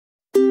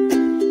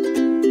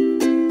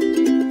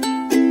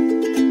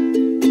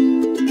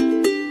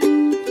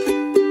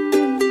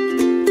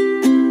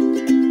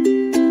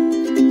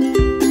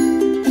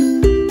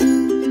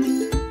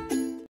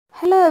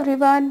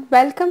everyone,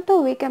 welcome to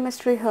We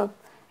Chemistry Hub.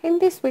 In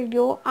this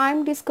video, I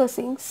am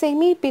discussing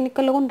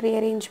semi-Pinacol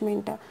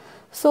rearrangement.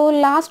 So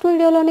last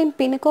video lo nenu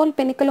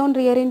Pinacol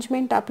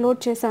rearrangement upload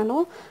chesanu.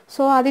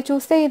 So adi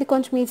chuste idi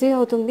koncham easy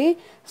avutundi.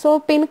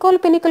 So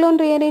Pinacol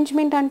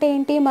rearrangement ante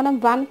enti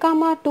manam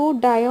 1,2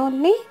 diol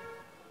ni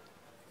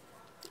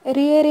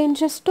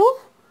rearranges to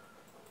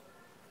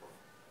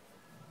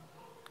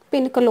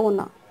Pinacol.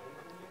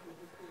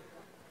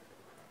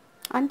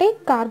 అంటే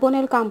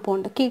carbonyl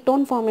compound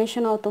ketone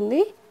formation అవుతుంది.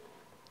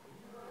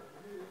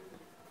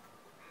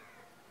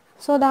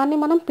 So దాన్ని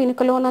మనం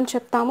పినకోల్ అని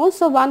చెప్తాము.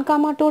 So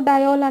 1,2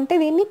 diol అంటే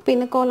దీన్ని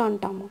పినకోల్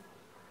అంటాము.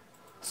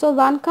 So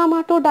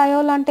 1,2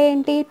 diol అంటే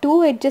ఏంటి? 2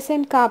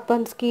 అడ్జసెంట్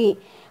కార్బన్స్ కి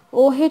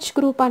OH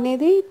గ్రూప్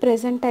అనేది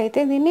ప్రెజెంట్ అయితే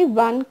దీన్ని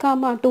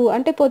 1,2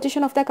 అంటే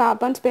position of the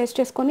carbons base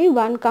చేసుకొని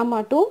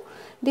 1,2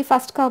 the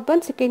first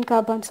carbon second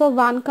carbon. So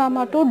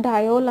 1,2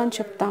 diol అని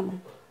చెప్తాము.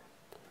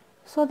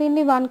 సో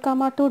దీన్ని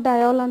 1,2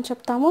 డయోల్ అని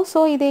చెప్తాము. సో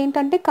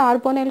ఇదేంటంటే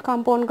carbonyl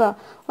కాంపౌండ్గా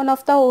one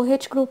of the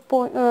OH group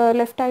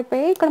left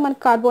అయిపోయి ఇక్కడ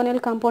మనకి కార్బోనిల్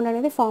కాంపౌండ్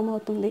అనేది ఫామ్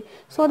అవుతుంది.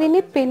 సో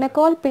దీన్ని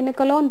పినకోల్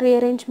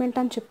రీఅరేంజ్మెంట్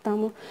అని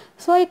చెప్తాము.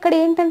 సో ఇక్కడ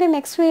ఏంటంటే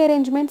నెక్స్ట్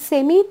రీఅరేంజ్మెంట్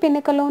సెమీ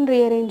పినకోల్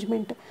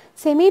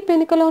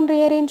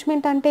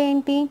రీఅరేంజ్మెంట్ అంటే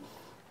ఏంటి?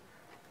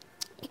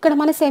 ఇక్కడ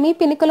మన సెమీ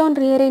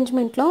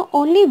రీఅరేంజ్మెంట్లో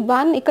ఓన్లీ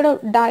వన్, ఇక్కడ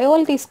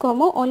డయోల్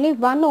తీసుకోము, ఓన్లీ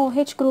వన్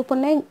OH గ్రూప్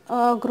ఉన్న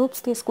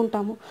గ్రూప్స్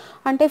తీసుకుంటాము.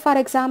 అంటే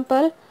ఫర్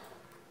ఎగ్జాంపుల్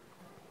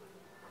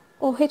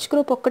OH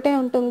గ్రూప్ ఒక్కటే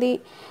ఉంటుంది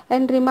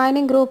అండ్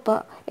రిమైనింగ్ గ్రూప్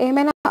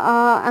ఏమైనా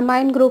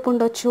అమైన్ గ్రూప్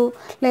ఉండొచ్చు,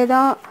 లేదా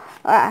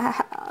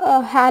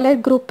హ్యాలైడ్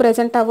గ్రూప్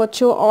ప్రెజెంట్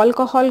అవ్వచ్చు,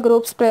 alcohol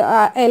groups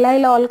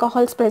allyl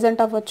alcohols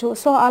present అవ్వచ్చు.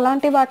 సో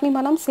అలాంటి వాటిని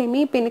మనం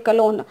సెమీ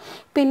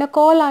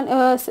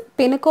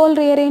పినకోల్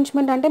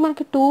రీఅరేంజ్మెంట్ అంటే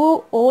మనకి 2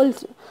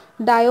 ఓల్స్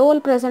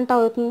డయోల్ ప్రెజెంట్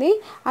అవుతుంది.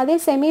 అదే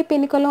సెమీ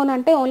పినకోల్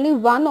అంటే ఓన్లీ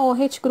 1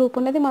 OH గ్రూప్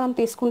అనేది మనం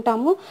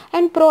తీసుకుంటాము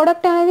అండ్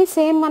ప్రోడక్ట్ అనేది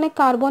సేమ్ మనకి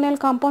కార్బోనిల్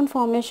కాంపౌండ్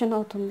ఫార్మేషన్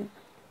అవుతుంది.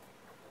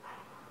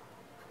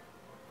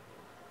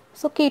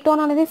 సో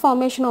కీటోన్ అనేది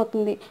ఫార్మేషన్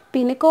అవుతుంది.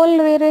 పినకోల్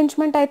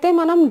రీఅరేంజ్మెంట్ అయితే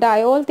మనం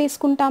డయోల్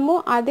తీసుకుంటాము.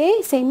 అదే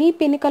సెమీ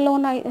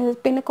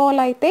పినకోల్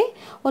అయితే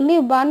ఓన్లీ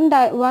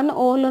వన్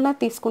ఓల్న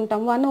తీసుకుంటాం,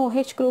 1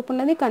 OH గ్రూప్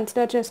అనేది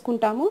కన్సిడర్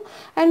చేసుకుంటాము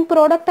అండ్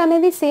ప్రోడక్ట్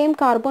అనేది సేమ్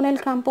కార్బోనిల్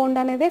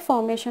కాంపౌండ్ అనేది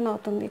ఫార్మేషన్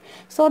అవుతుంది.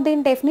 సో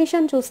దీని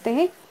డెఫినేషన్ చూస్తే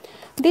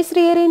this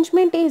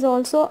rearrangement is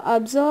also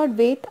observed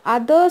with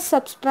other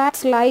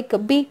substrates like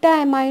beta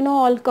amino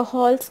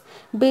alcohols,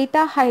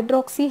 beta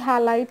hydroxy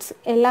halides,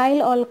 allyl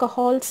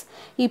alcohols,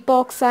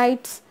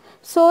 epoxides.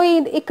 So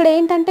ఇక్కడ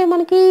ఏంటంటే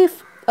మనకి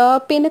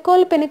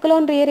పినకోల్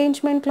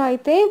రీఅరేంజ్మెంట్లో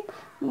అయితే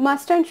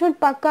మస్ట్ అండ్ షుడ్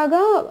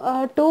పక్కాగా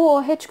 2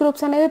 OH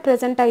గ్రూప్స్ అనేవి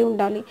ప్రెజెంట్ అయి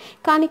ఉండాలి.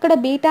 కానీ ఇక్కడ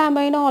beta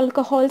amino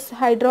alcohols,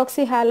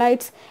 hydroxy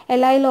halides,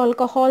 allyl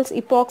alcohols,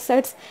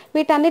 ఇపాక్సైడ్స్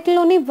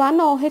వీటన్నిటిలోని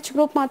 1 OH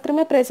group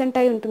మాత్రమే ప్రెజెంట్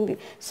అయి ఉంటుంది.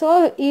 సో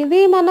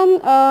ఇది మనం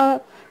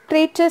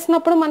ట్రీట్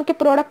చేసినప్పుడు మనకి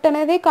ప్రోడక్ట్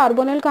అనేది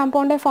కార్బోనిల్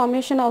కాంపౌండే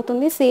ఫార్మేషన్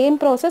అవుతుంది. సేమ్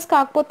ప్రాసెస్,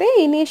 కాకపోతే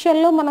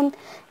ఇనీషియల్లో మనం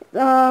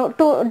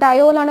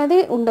డయోల్ అనేది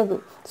ఉండదు.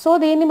 సో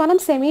దీన్ని మనం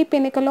సెమీ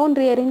పినకోల్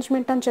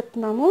రీఅరేంజ్మెంట్ అని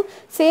చెప్తున్నాము.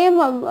 సేమ్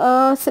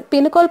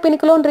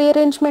పినకోల్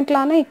రీఅరేంజ్మెంట్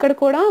లానే ఇక్కడ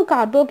కూడా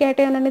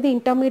కార్బోకేటైన్ అనేది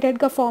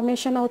ఇంటర్మీడియట్గా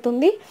ఫార్మేషన్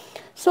అవుతుంది.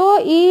 సో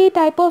ఈ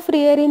టైప్ ఆఫ్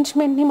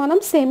రీఅరేంజ్మెంట్ని మనం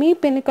సెమీ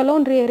పినకోల్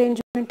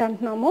రీఅరేంజ్మెంట్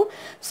అంటున్నాము.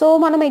 సో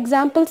మనం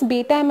ఎగ్జాంపుల్స్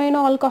బీటా అమైనో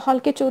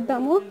ఆల్కహాల్కి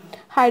చూద్దాము,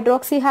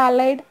 hydroxy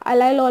halide,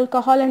 అలైల్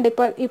alcohol and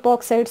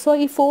epoxide. So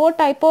ఈ 4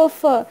 టైప్ ఆఫ్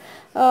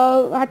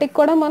వాటికి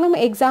కూడా మనం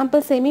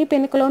ఎగ్జాంపుల్ సెమీ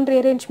పినకోల్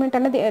రీఅరేంజ్మెంట్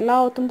అనేది ఎలా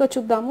అవుతుందో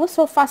చూద్దాము.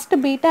 So first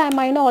beta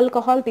amino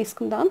alcohol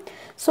తీసుకుందాం.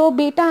 సో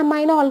బీటా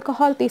అమైనో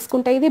ఆల్కహాల్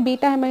తీసుకుంటే ఇది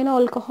బీటా అమైనో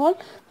ఆల్కహాల్.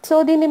 సో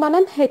దీన్ని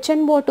మనం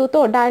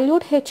HNO2తో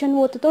డైల్యూట్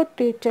HNO2తో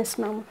ట్రీట్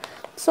చేస్తున్నాము.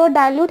 సో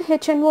డైల్యూట్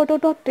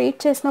HNO2తో ట్రీట్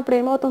చేసినప్పుడు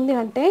ఏమవుతుంది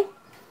అంటే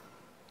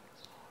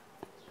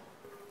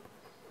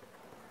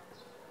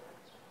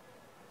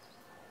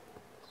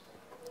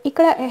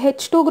ఇక్కడ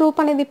H2 గ్రూప్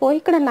అనేది పోయి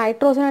ఇక్కడ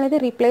నైట్రోజన్ అనేది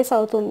రీప్లేస్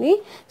అవుతుంది.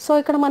 సో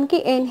ఇక్కడ మనకి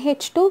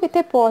NH2 with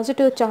a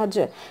positive charge,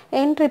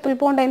 N triple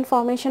bond N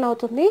formation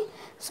అవుతుంది.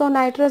 So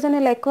nitrogen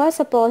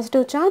ఎక్వాస్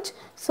positive charge.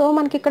 So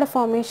మనకి ఇక్కడ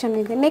ఫార్మేషన్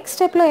ఇది. నెక్స్ట్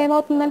స్టెప్లో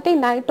ఏమవుతుందంటే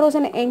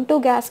నైట్రోజన్ N2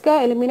 గ్యాస్గా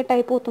ఎలిమినేట్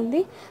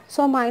అయిపోతుంది.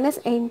 So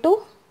 -N2.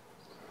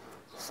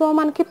 సో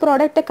మనకి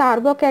ప్రోడక్ట్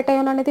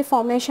కార్బోకేటైన్ అనేది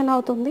ఫార్మేషన్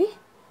అవుతుంది.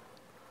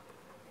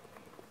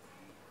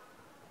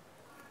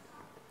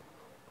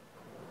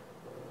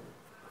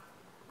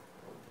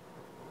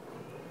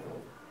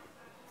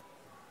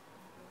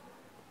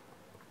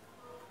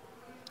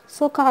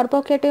 సో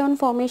కార్బోకేటైన్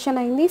ఫార్మేషన్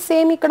అయింది.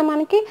 సేమ్ ఇక్కడ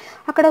మనకి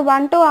అక్కడ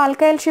 1 to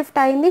ఆల్కైల్ షిఫ్ట్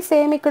అయింది,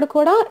 సేమ్ ఇక్కడ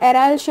కూడా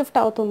ఎరైల్ షిఫ్ట్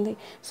అవుతుంది.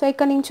 సో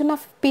ఇక్కడ నుంచి ఉన్న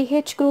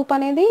pH గ్రూప్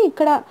అనేది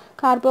ఇక్కడ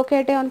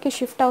కార్బోకేటైన్కి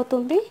షిఫ్ట్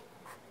అవుతుంది.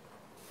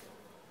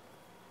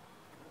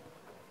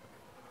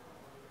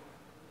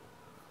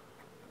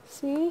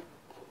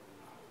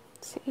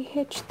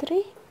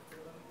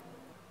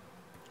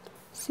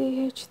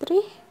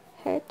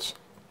 CH3HPH.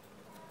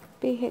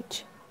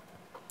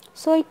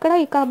 సో ఇక్కడ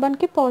ఈ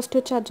కార్బన్కి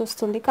పాజిటివ్ ఛార్జ్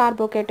వస్తుంది,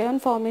 కార్బోకేటైన్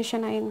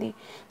ఫార్మేషన్ అయింది.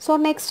 సో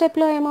నెక్స్ట్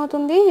స్టెప్లో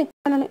ఏమవుతుంది,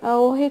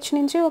 OH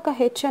నుంచి ఒక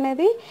H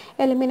అనేది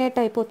ఎలిమినేట్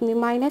అయిపోతుంది,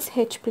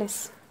 -H+.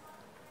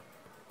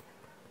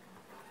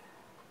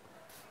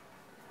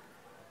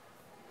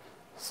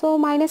 So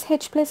minus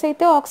H plus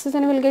అయితే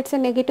oxygen will gets a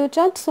negative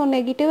charge. So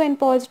negative and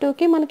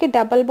పాజిటివ్కి మనకి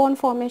డబల్ బాండ్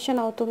ఫార్మేషన్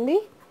అవుతుంది.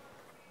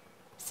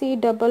 C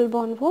double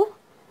bond O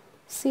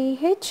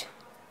CH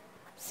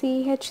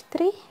CH3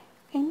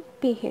 and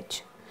PH.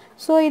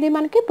 So ఇది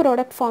మనకి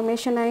ప్రోడక్ట్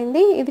ఫార్మేషన్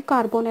అయింది. ఇది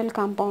కార్బోనైల్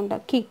కాంపౌండ్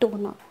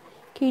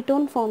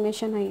కీటోన్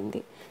ఫార్మేషన్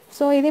అయింది.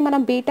 So ఇది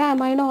మనం బీటా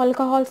అమైనో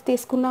ఆల్కహాల్స్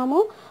తీసుకున్నాము,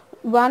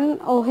 1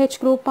 OH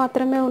గ్రూప్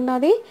మాత్రమే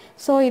ఉన్నది.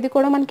 సో ఇది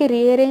కూడా మనకి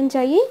రీఅరేంజ్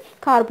అయ్యి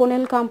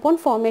కార్బోనైల్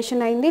కాంపౌండ్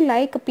ఫార్మేషన్ అయింది,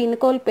 like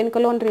పినకోల్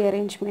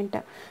rearrangement.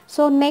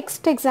 So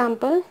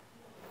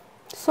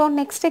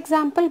next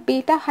example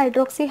beta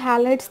hydroxy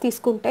halides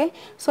తీసుకుంటే,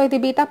 సో ఇది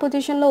బీటా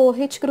పొజిషన్లో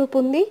OH గ్రూప్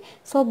ఉంది.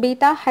 సో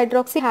బీటా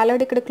హైడ్రాక్సీ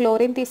హ్యాలైడ్ ఇక్కడ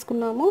క్లోరిన్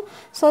తీసుకున్నాము.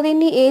 సో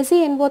దీన్ని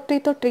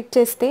AgNO3తో ట్రీట్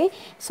చేస్తే,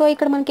 సో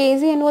ఇక్కడ మనకి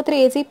AgNO3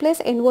 Ag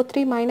plus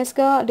NO3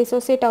 మైనస్గా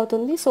dissociate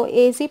అవుతుంది. So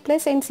Ag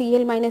plus and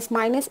Cl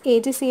minus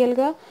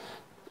AgClగా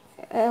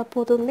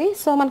పోతుంది.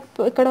 సో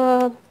మనకి ఇక్కడ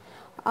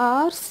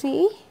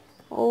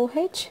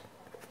RCOH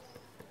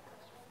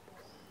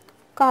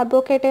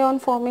కార్బోకేటయాన్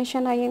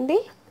ఫార్మేషన్ అయ్యింది.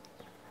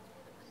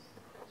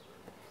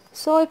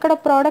 సో ఇక్కడ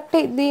ప్రోడక్ట్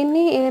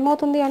దీన్ని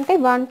ఏమవుతుంది అంటే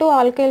 1 to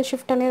ఆల్కైల్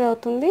షిఫ్ట్ అనేది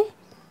అవుతుంది.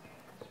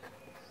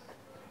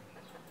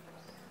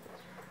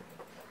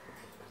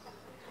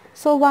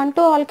 సో 1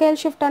 to ఆల్కైల్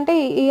షిఫ్ట్ అంటే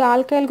ఈ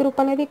ఆల్కైల్ గ్రూప్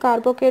అనేది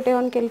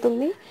కార్బోకేటయాన్కి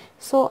వెళ్తుంది.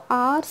 So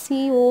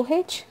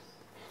RCOH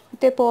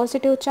with a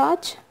positive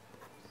charge.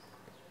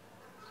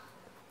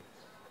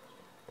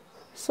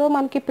 So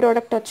మనకి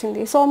ప్రోడక్ట్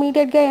వచ్చింది. సో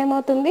ఇమీడియట్గా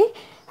ఏమవుతుంది,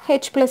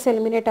 H ప్లస్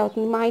ఎలిమినేట్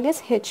అవుతుంది,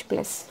 minus H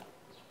plus.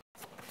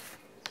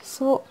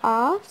 So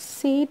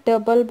RC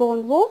double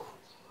bond O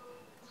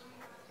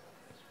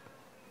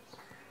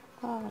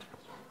R.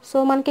 So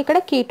మనకి ఇక్కడ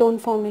కీటోన్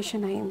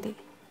ఫార్మేషన్ అయింది.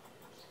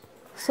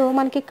 సో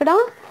మనకి ఇక్కడ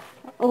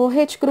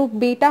OH group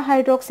beta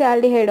hydroxy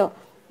aldehyde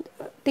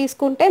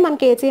తీసుకుంటే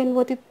మనకి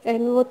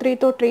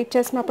AgNO3తో ట్రీట్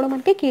చేసినప్పుడు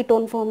మనకి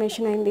కీటోన్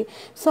ఫార్మేషన్ అయింది.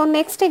 So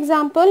next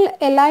example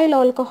allyl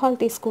alcohol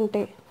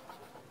తీసుకుంటే,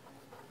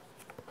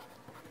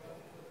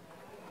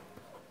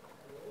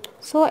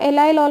 సో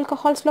ఎలైల్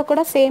ఆల్కహాల్స్లో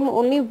కూడా same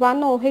only 1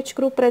 OH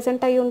group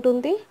present అయి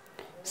ఉంటుంది.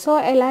 సో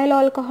ఎలైల్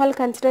ఆల్కహాల్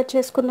కన్సిడర్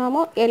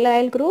చేసుకున్నాము,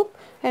 allyl group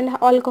and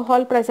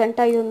alcohol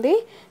present అయి ఉంది.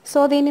 సో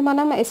దీన్ని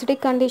మనం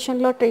ఎసిడిక్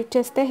కండిషన్లో ట్రీట్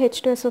చేస్తే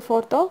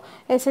H2SO4తో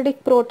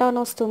ఎసిడిక్ ప్రోటాన్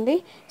వస్తుంది.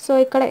 సో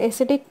ఇక్కడ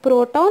ఎసిడిక్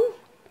ప్రోటాన్,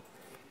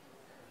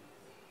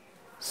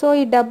 సో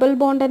ఈ డబుల్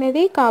బాండ్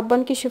అనేది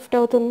కార్బన్కి షిఫ్ట్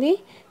అవుతుంది.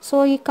 సో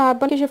ఈ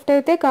కార్బన్కి షిఫ్ట్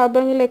అయితే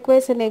carbon will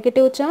ఎక్వైస్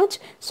negative charge.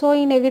 So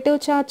ఈ నెగిటివ్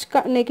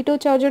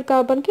ఛార్జ్డ్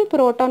కార్బన్కి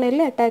ప్రోటాన్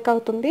వెళ్ళి అటాక్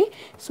అవుతుంది.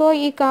 సో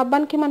ఈ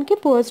కార్బన్కి మనకి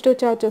పాజిటివ్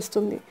ఛార్జ్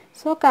వస్తుంది.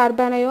 సో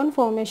కార్బన్ అయాన్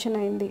ఫార్మేషన్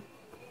అయింది,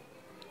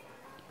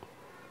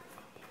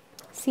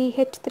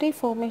 CH3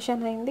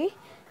 ఫార్మేషన్ అయింది.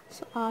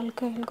 So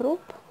alkyl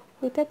group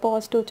with a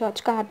positive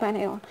charge carbon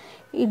ion.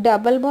 ఈ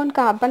డబల్ బాండ్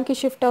కార్బన్కి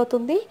షిఫ్ట్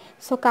అవుతుంది.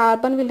 So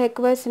carbon will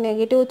ఎక్వైస్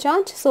negative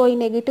charge. So ఈ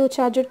నెగిటివ్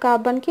ఛార్జ్డ్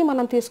కార్బన్కి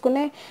మనం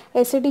తీసుకునే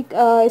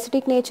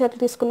ఎసిడిక్ నేచర్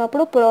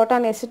తీసుకున్నప్పుడు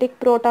ఎసిడిక్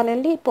ప్రోటాన్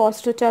వెళ్ళి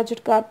positive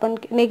charged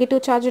కార్బన్కి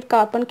negative charged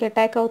కార్బన్కి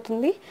attack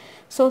అవుతుంది.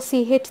 So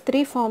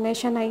CH3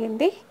 formation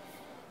అయ్యింది.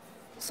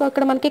 So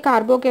ఇక్కడ మనకి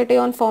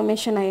కార్బోకేటయాన్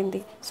ఫార్మేషన్ అయింది.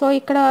 సో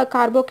ఇక్కడ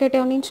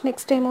కార్బోకేటయాన్ నుంచి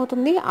నెక్స్ట్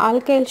ఏమవుతుంది,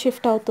 ఆల్కైల్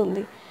షిఫ్ట్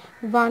అవుతుంది,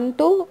 1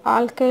 to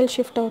ఆల్కైల్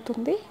షిఫ్ట్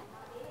అవుతుంది.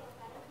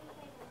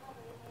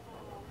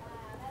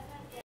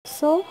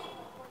 So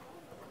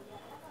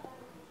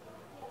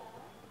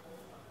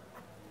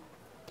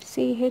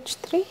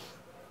CH3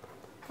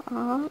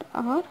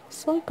 R.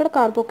 సో ఇక్కడ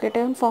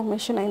కార్బోకేటయాన్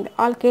ఫార్మేషన్ అయింది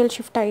ఆల్కైల్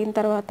షిఫ్ట్ అయిన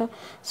తర్వాత.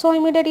 సో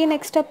ఇమీడియట్గా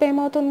నెక్స్ట్ స్టెప్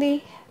ఏమవుతుంది,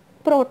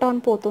 ప్రోటాన్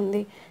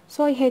పోతుంది.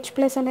 సో ఈ H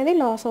ప్లస్ అనేది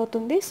లాస్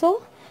అవుతుంది. సో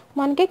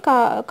మనకి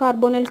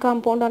కార్బోనైల్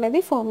కాంపౌండ్ అనేది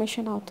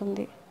ఫార్మేషన్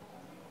అవుతుంది.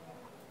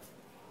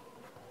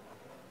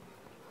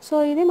 సో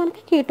ఇది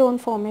మనకి కీటోన్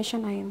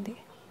ఫార్మేషన్ అయింది.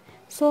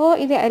 సో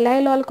ఇది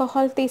ఎలైల్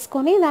ఆల్కహాల్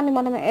తీసుకొని దాన్ని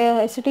మనం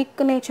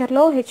ఎసిడిక్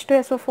నేచర్లో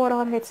H2SO4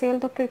 ఆర్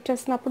HClతో ట్రీట్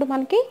చేసినప్పుడు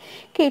మనకి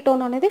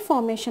కీటోన్ అనేది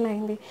ఫార్మేషన్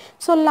అయింది.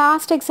 సో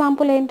లాస్ట్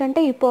ఎగ్జాంపుల్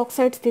ఏంటంటే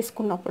ఇపోక్సైడ్స్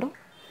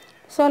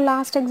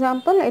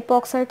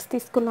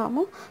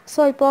తీసుకున్నాము. సో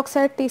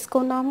ఇపోక్సైడ్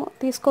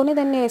తీసుకొని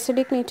దాన్ని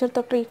ఎసిడిక్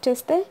నేచర్తో ట్రీట్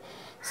చేస్తే,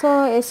 సో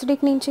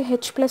ఎసిడిక్ నుంచి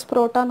H ప్లస్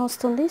ప్రోటాన్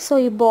వస్తుంది. సో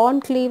ఈ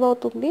బాండ్ క్లీవ్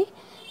అవుతుంది.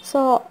 సో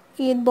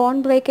ఈ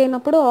బాండ్ బ్రేక్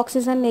అయినప్పుడు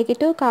oxygen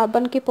negative,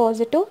 కార్బన్కి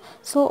positive.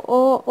 So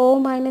O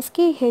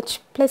మైనస్కి H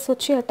plus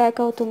వచ్చి అటాక్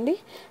అవుతుంది.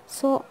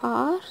 సో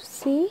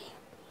RCOH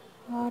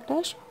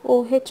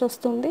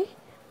వస్తుంది.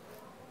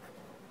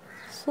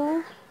 So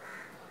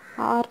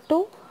R2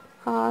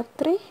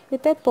 R3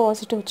 with a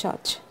positive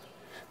charge.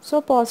 So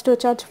positive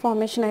charge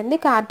formation అయింది,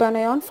 కార్బన్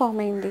అయాన్ ఫామ్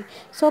అయింది.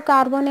 సో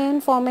కార్బన్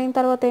అయాన్ ఫామ్ అయిన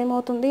తర్వాత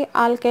ఏమవుతుంది,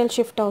 ఆల్కైల్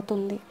షిఫ్ట్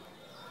అవుతుంది,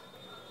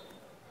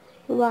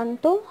 1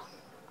 to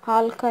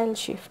alkyl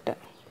shift.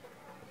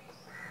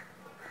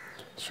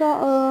 So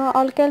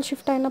alkyl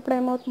shift అయినప్పుడు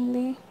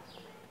ఏమవుతుంది,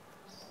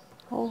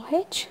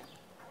 OH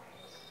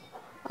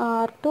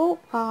R2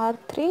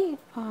 R3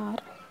 R.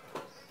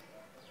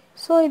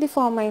 So ఇది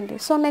form అయింది.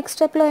 సో నెక్స్ట్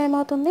స్టెప్లో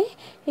ఏమవుతుంది,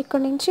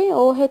 ఇక్కడ నుంచి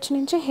OH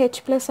నుంచి H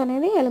ప్లస్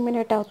అనేది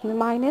ఎలిమినేట్ అవుతుంది,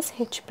 minus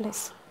H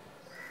plus.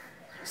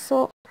 So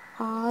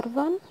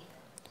R1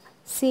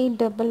 C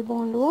double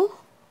bond O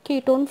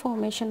ketone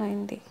formation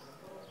అయింది.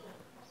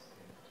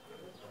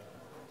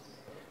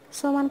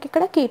 సో మనకి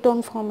ఇక్కడ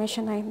కీటోన్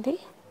ఫార్మేషన్ అయింది.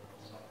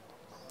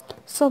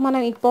 సో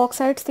మనం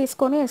ఇపాక్సైడ్స్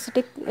తీసుకొని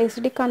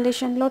ఎసిడిక్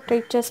కండిషన్లో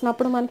ట్రీట్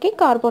చేసినప్పుడు మనకి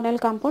కార్బోనైల్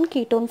కాంపౌండ్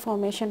కీటోన్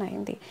ఫార్మేషన్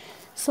అయింది.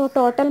 సో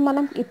టోటల్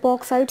మనం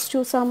ఇపాక్సైడ్స్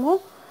చూసాము,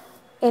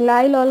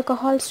 ఎలైల్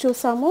ఆల్కహాల్స్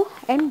చూసాము,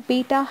 అండ్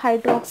బీటా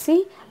హైడ్రాక్సీ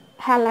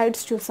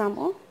హ్యాలైడ్స్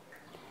చూసాము,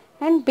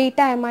 అండ్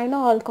బీటా అమైనో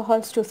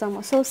ఆల్కహాల్స్ చూసాము.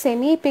 సో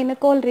సెమీ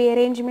పినకోల్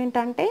రీఅరేంజ్మెంట్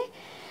అంటే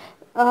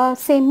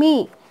semi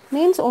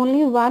means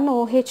only 1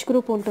 OH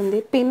group ఉంటుంది.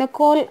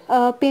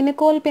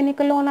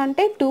 పినికోల్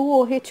అంటే 2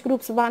 OH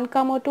గ్రూప్స్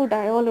 1,2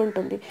 డయోల్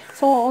ఉంటుంది.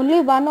 So only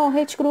 1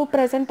 OH group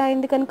present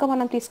అయింది కనుక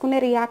మనం తీసుకునే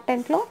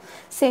రియాక్టెంట్లో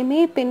సెమీ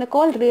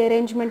పినకోల్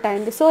రీఅరేంజ్మెంట్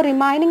అయింది. సో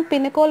రిమైనింగ్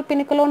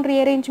పినికోలోన్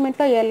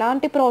రీఅరేంజ్మెంట్లో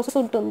ఎలాంటి ప్రాసెస్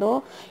ఉంటుందో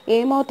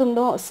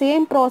ఏమవుతుందో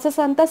సేమ్ ప్రాసెస్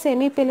అంతా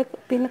సెమీ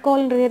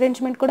పినకోల్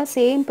రీఅరేంజ్మెంట్ కూడా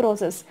సేమ్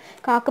ప్రాసెస్,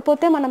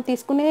 కాకపోతే మనం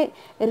తీసుకునే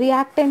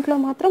రియాక్టెంట్లో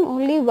మాత్రం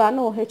ఓన్లీ 1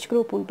 OH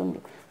గ్రూప్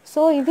ఉంటుంది.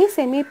 సో ఇది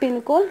semi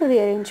పినకోల్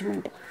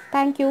rearrangement.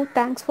 Thank you.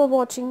 Thanks for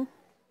watching.